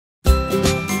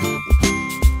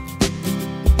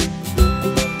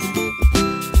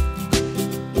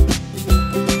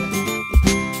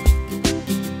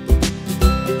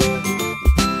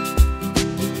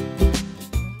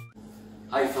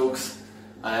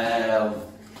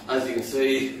can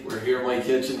see, we're here in my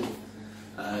kitchen.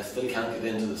 Still can't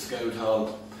get into the scout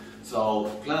hall. So,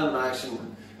 plan of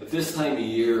action. At this time of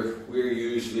year, we're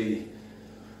usually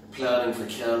planning for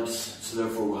camps, so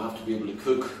therefore we'll have to be able to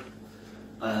cook.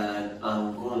 And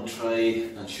I'm going to try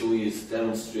and show you,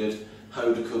 demonstrate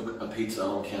how to cook a pizza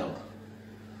on camp.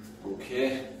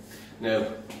 Okay, now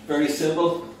very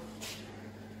simple.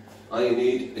 All you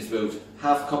need is about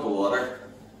half a cup of water,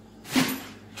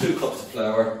 2 cups of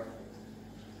flour,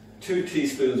 2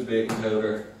 teaspoons baking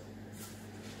powder,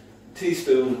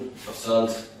 teaspoon of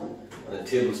salt, and a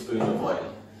tablespoon of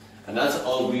oil. And that's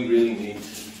all we really need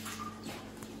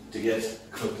to get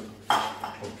cooking.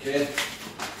 Okay,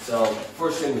 so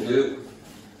first thing we do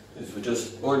is we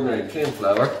just ordinary plain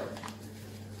flour.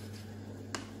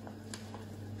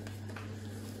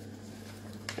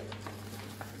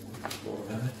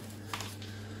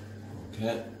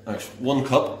 Okay, actually 1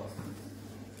 cup.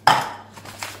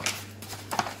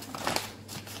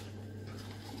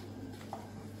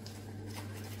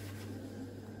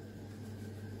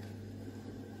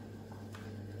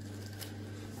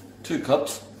 Two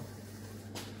cups.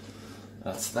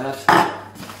 That's that.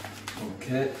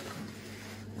 Okay.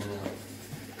 Now,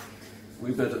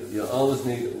 you always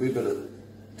need a wee bit of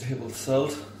table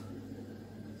salt.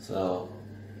 So,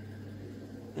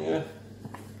 yeah.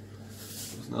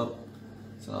 No.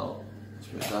 So,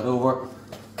 spread that over.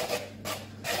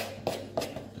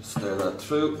 Just stir that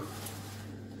through.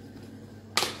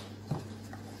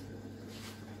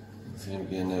 Same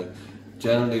again now.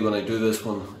 Generally, when I do this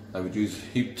one, I would use a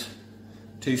heaped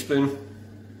teaspoon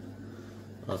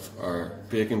of our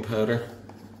baking powder.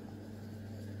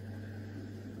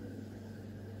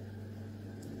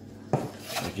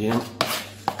 Again,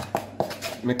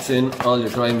 mix in all your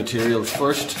dry materials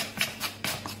first.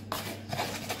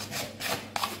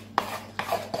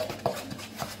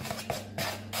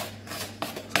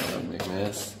 So that'll make a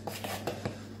mess.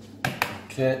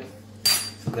 Okay,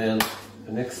 so then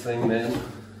the next thing then,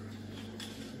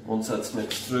 once that's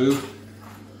mixed through,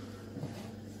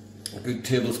 a good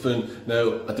tablespoon.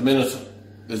 Now, at the minute,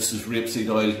 this is rapeseed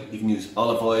oil. You can use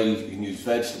olive oil, you can use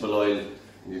vegetable oil, you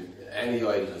can use any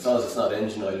oil. As long as it's not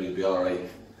engine oil, you'll be alright.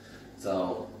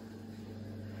 So,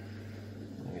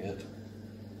 I get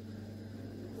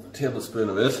a tablespoon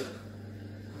of it.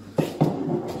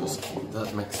 Just keep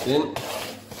that mixed in.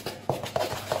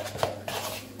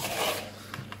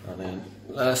 And then,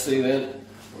 lastly then,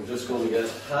 we're just going to get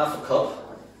half a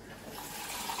cup.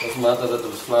 Doesn't matter that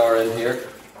there was flour in here.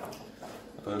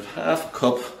 About half a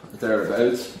cup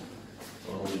thereabouts.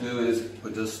 What we'll do is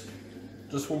we just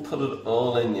won't put it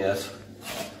all in yet.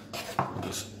 We'll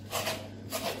just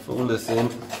fold this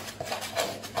in.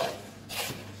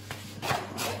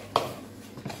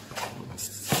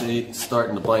 See, it's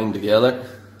starting to bind together.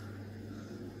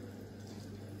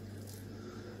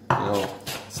 You know,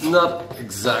 it's not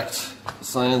exact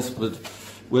science, but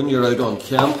when you're out on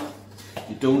camp,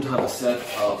 you don't have a set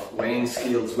of weighing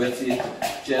scales with you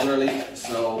generally,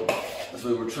 so that's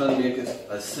why we're trying to make it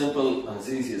as simple and as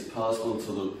easy as possible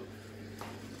so that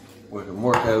we can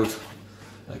work out.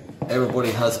 Like,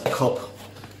 everybody has a cup,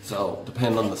 so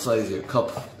depending on the size of your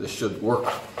cup, this should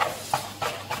work.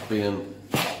 Being,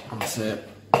 let's say,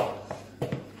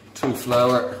 2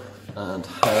 flour and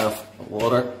half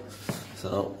water.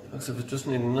 So looks like we just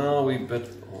need a wee bit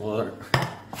of water.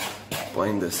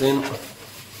 Bind this in.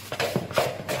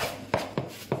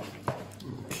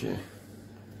 Okay.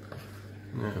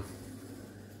 Now,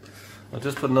 I'll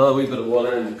just put another wee bit of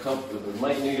water in the cup. We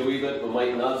might need a wee bit, we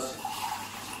might not.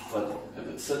 But if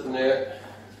it's sitting there,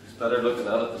 it's better looking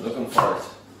at it than looking for it.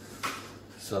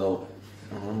 So,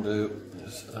 what I'm going to do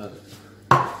is add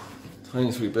a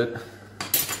tiny wee bit.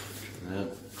 Yeah,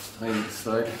 tiny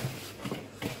start.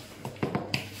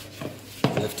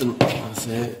 Lifting, you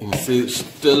can see there's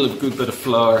still a good bit of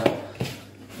flour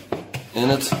in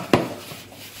it.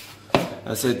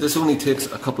 I said this only takes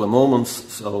a couple of moments,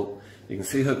 so you can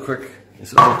see how quick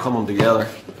it's all coming together.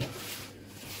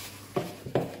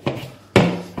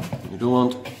 You don't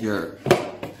want your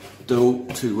dough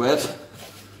too wet.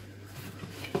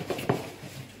 There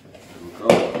we go.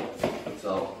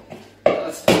 So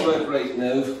that's about right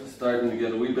now. Starting to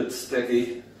get a wee bit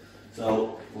sticky.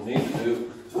 So we need to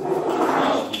do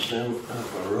down off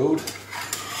the road.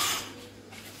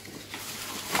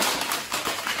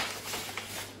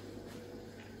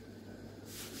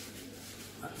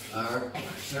 Flour,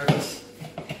 surface,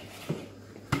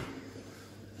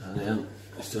 and then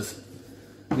it's just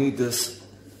need this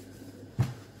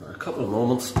for a couple of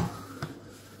moments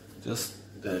just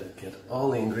to get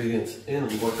all the ingredients in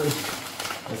and working.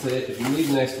 I say if you need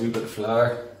an extra wee bit of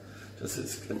flour, just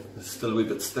it's still a wee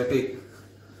bit sticky,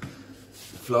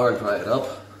 flour dry it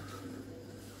up.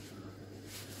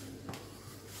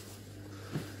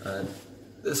 And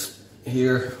this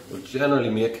here will generally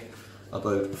make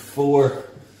about 4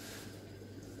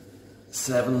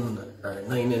 7 or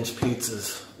 9-inch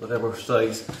pizzas, whatever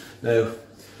size. Now,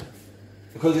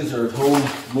 because these are at home,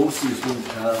 most of you won't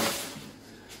have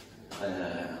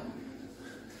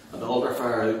an altar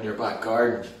fire out in your back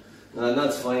garden, and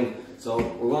that's fine. So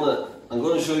I'm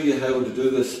going to show you how to do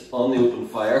this on the open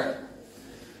fire.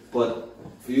 But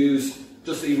for you,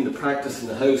 just even to practice in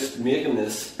the house making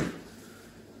this,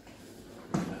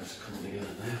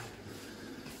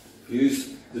 if you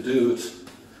to do it,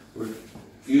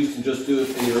 you can just do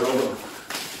it in your oven.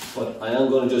 But I am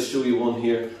going to just show you one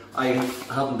here. I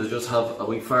happen to just have a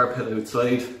wee fire pit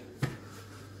outside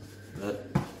that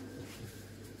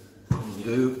we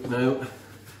do now.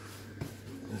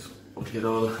 We'll get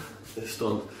all this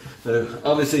done. Now,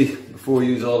 obviously, before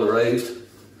you all arrived,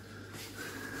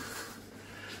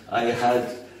 I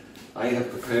have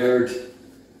prepared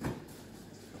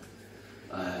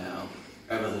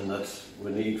everything that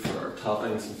we need for our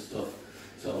toppings and stuff.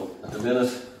 So at the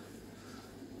minute,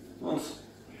 once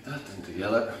we get that thing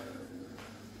together,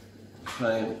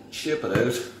 try and shape it out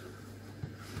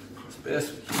as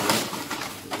best we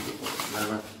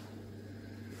can.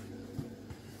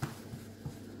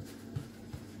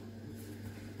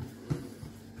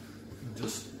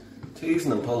 Just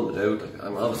teasing and pulling it out.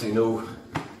 I'm obviously no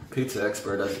pizza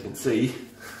expert, as you can see.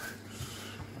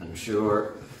 I'm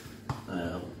sure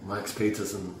Max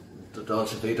Pizzas and the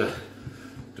Dolce Vita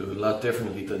do a lot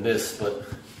differently than this, but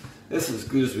this is as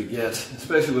good as we get,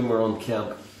 especially when we're on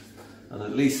camp. And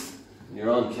at least when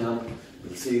you're on camp,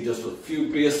 you'll see just a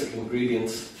few basic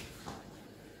ingredients.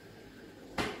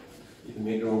 You can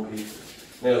make your own pizza.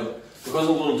 Now, because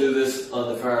I'm going to do this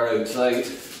on the fire outside,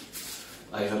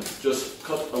 I have just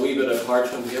cut a wee bit of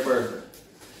parchment paper,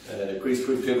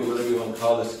 greaseproof paper, whatever you want to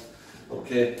call it,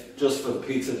 okay, just for the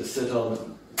pizza to sit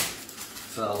on.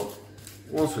 So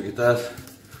once we get that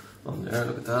on there,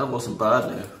 look at that, wasn't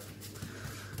bad now.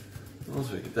 Once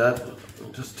we get that,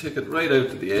 we'll just take it right out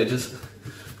to the edges,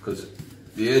 because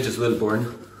the edges will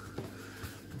burn,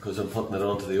 because I'm putting it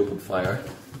onto the open fire.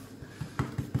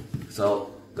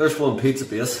 So there's one pizza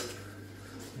base.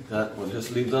 Like that, we'll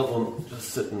just leave that one just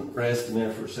sitting, resting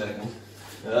there for a second.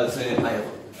 Now that's it, I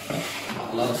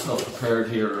have a lot of stuff prepared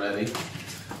here already.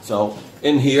 So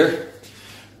in here,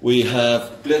 we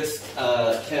have blitzed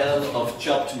a can of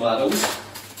chopped tomatoes.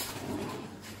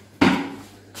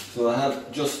 So I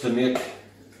have just to make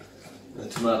the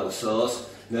tomato sauce.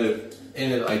 Now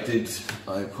in it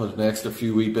I put an extra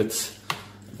few wee bits of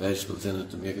vegetables in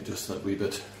it to make it just that wee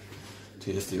bit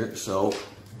tastier. So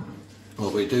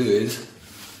what we do is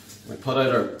we put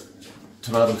out our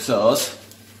tomato sauce.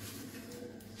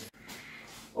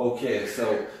 Okay,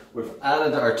 so we've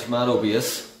added our tomato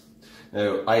base.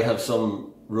 Now I have some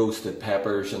roasted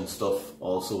peppers and stuff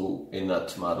also in that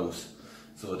tomatoes,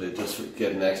 so they just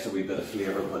get an extra wee bit of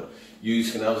flavour. But you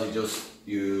can obviously just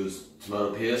use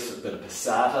tomato paste, a bit of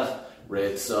passata,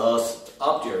 red sauce,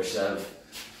 up to yourself.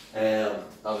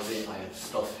 Obviously I have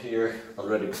stuff here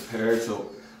already prepared,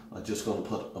 so I'm just going to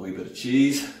put a wee bit of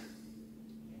cheese.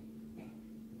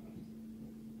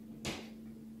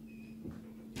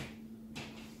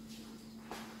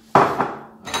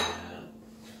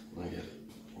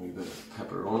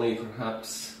 Pepperoni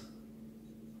perhaps.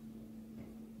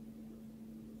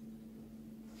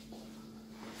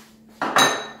 A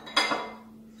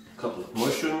couple of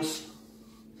mushrooms.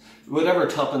 Whatever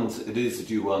toppings it is that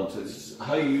you want, it's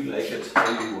how you like it,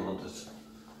 how you want it.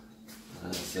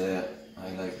 And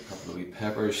I like a couple of wee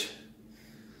peppers.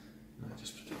 I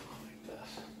just put it on like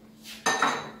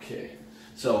that. Okay,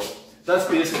 so that's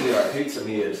basically our pizza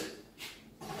made.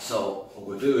 So what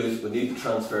we'll do is we need to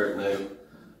transfer it now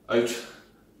out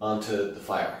onto the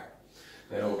fire.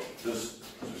 Now, just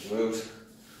remove.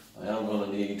 I am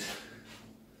going to need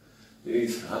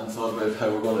these. I haven't thought about how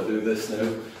we're going to do this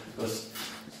now, but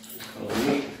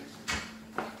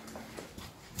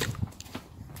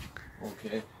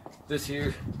okay, this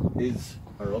here is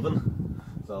our oven.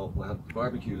 So we'll have the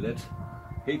barbecue lit,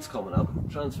 heat's coming up,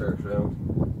 transfer it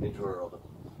around into our oven.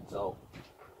 So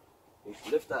you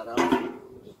can lift that up,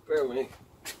 just bear with me.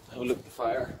 Have a look at the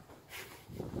fire.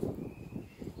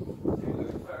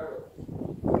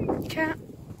 Cat.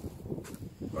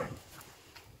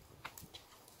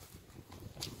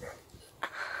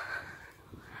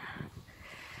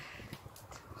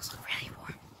 It's really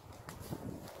warm.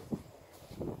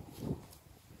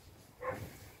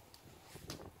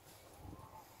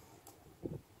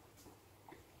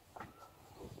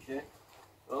 Okay,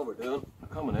 well we're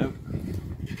coming out,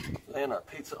 laying our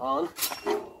pizza on.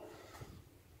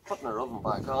 putting our oven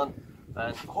back on,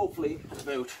 and hopefully in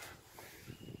about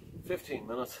 15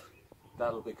 minutes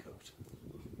that'll be cooked.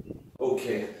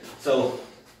 Okay, so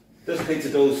this pizza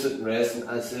dough is sitting resting.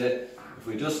 As I said, if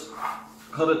we just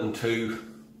cut it in two,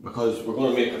 because we're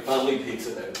going to make a family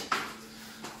pizza now.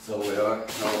 So we are.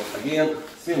 Now again,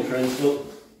 same principle.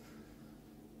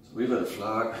 So we bit of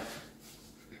flour,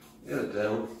 get it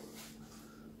down,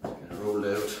 get it rolled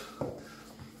out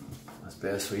as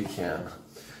best we can.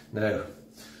 Now,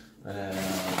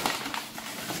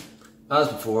 as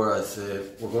before, I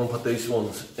said we're going to put these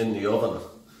ones in the oven.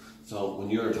 So when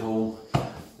you're at home,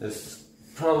 this is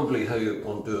probably how you're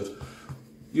going to do it.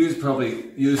 You're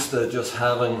probably used to just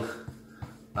having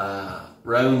a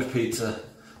round pizza,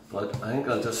 but I think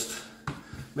I'll just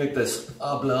make this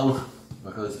oblong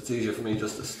because it's easier for me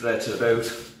just to stretch it out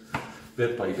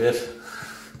bit by bit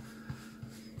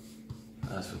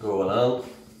as we go along.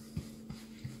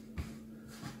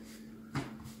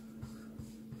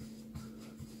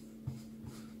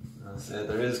 As I said,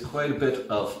 there is quite a bit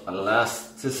of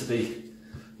elasticity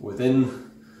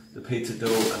within the pizza dough,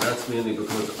 and that's mainly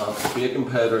because of the baking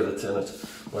powder that's in it.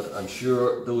 But I'm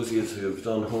sure those of you who have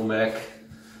done home ec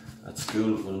at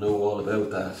school will know all about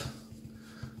that.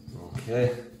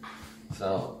 Okay,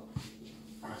 so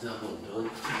where's that one done?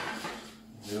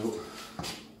 No.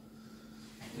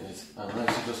 Yes, I'm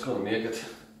actually just going to make it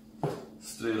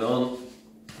straight on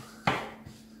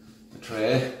the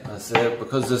tray. As I said,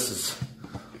 because this is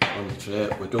on the tray,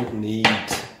 we don't need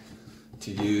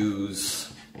to use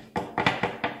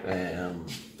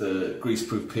the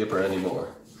greaseproof paper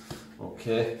anymore.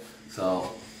 Okay,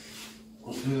 so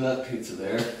we'll do that pizza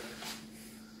there.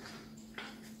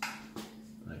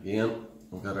 Again,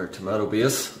 we've got our tomato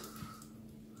base.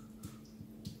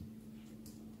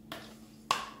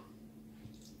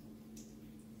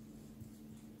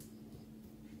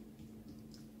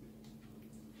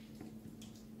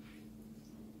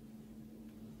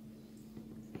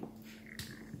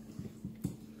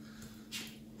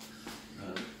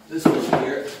 This one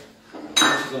here, I'm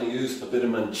actually going to use a bit of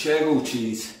manchego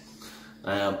cheese,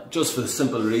 just for the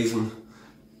simple reason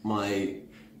my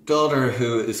daughter,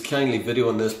 who is kindly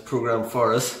videoing this program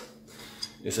for us,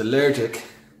 is allergic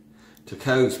to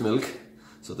cow's milk,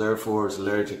 so therefore is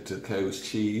allergic to cow's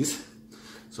cheese.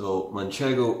 So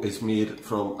manchego is made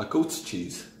from a goat's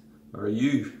cheese, or a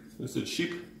ewe. Is it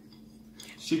sheep?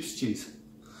 Sheep's cheese.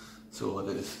 So it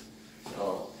is.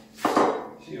 So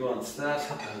she wants that.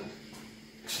 And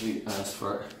actually asked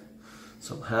for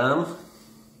some ham.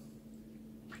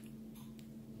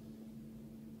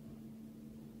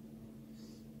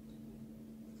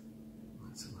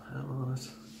 Put some ham on it.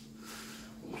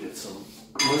 We'll get some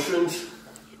mushrooms.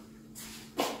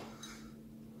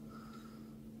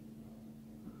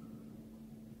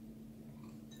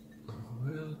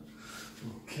 Well,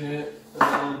 okay.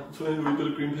 So a wee bit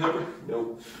of green pepper?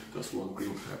 No, just one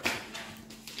green pepper.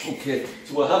 Okay,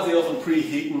 so we'll have the oven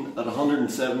preheating at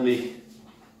 170,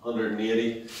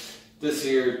 180. This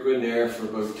here, go in there for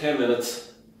about 10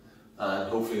 minutes, and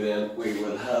hopefully then we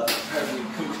will have a perfectly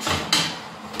cooked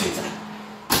pizza.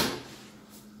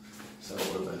 So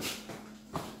we'll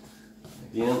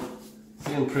again,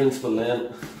 same principle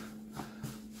then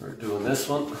for doing this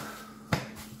one.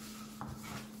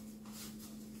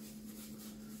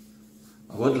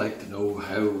 I would like to know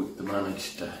how they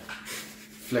managed to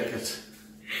flick it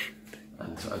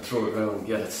and I'd throw it around and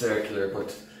get it circular,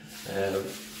 but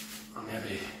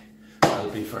maybe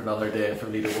that'll be for another day for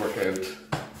me to work out.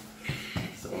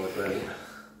 So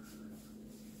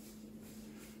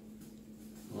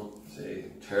see,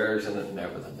 tears in it and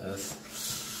everything.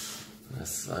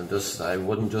 I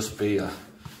wouldn't just be a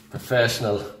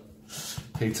professional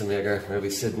pizza maker.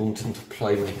 Maybe Sid won't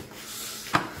employ me.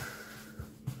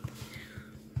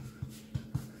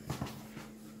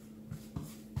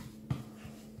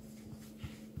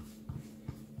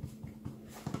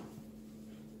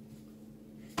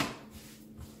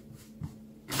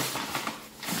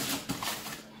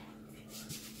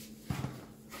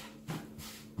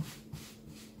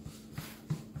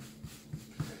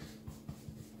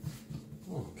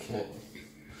 Okay,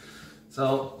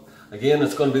 so again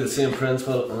it's going to be the same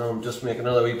principle, and I'm just making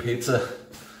another wee pizza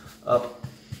up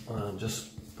and just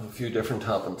put a few different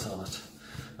toppings on it,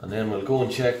 and then we'll go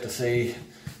and check to see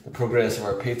the progress of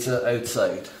our pizza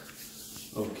outside.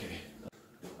 Okay,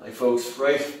 hi folks,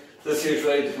 right, this here's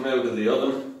ready to come out of the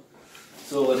oven,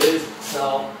 so it is.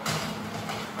 So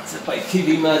that's it, by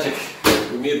TV magic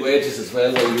we made wedges as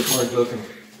well while you weren't looking.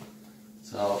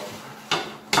 So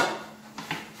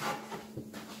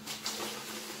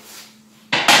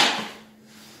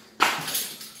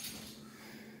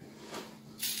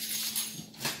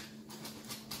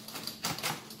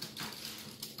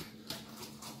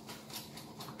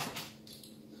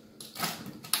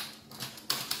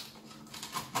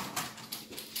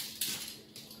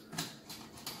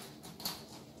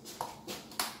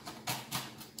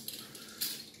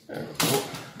There we go.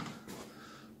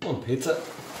 One pizza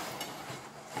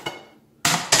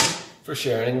for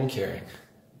sharing and caring.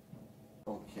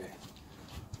 Okay.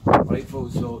 Right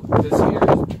folks, so this here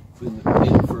has been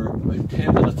in for about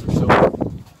 10 minutes or so.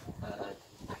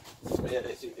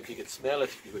 If you could smell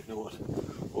it, you would know it.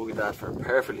 We'll get that for a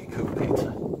perfectly cooked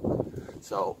pizza.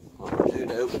 So what we'll do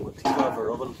now, we'll take off our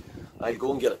oven. I'll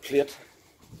go and get a plate.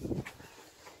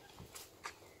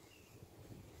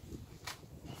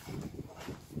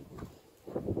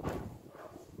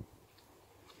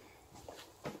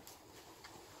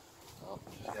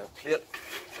 Plate.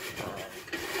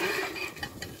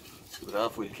 With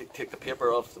that, we'll take the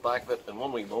paper off the back of it in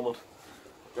one wee moment.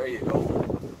 There you go.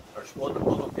 There's one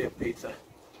oven-baked pizza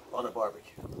on a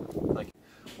barbecue. Thank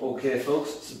you. Okay folks,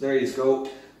 so there you go.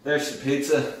 There's the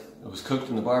pizza. It was cooked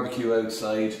in the barbecue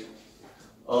outside,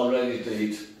 all ready to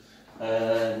eat.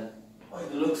 And by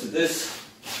the looks of this,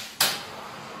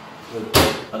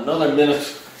 another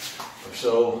minute or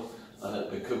so and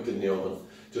it'll be cooked in the oven.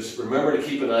 Just remember to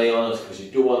keep an eye on it because you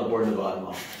don't want to burn the bottom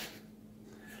off.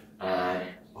 And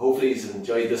hopefully you've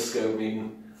enjoyed this scout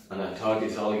meeting, and I'll talk to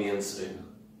you all again soon.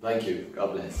 Thank you.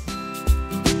 God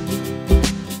bless.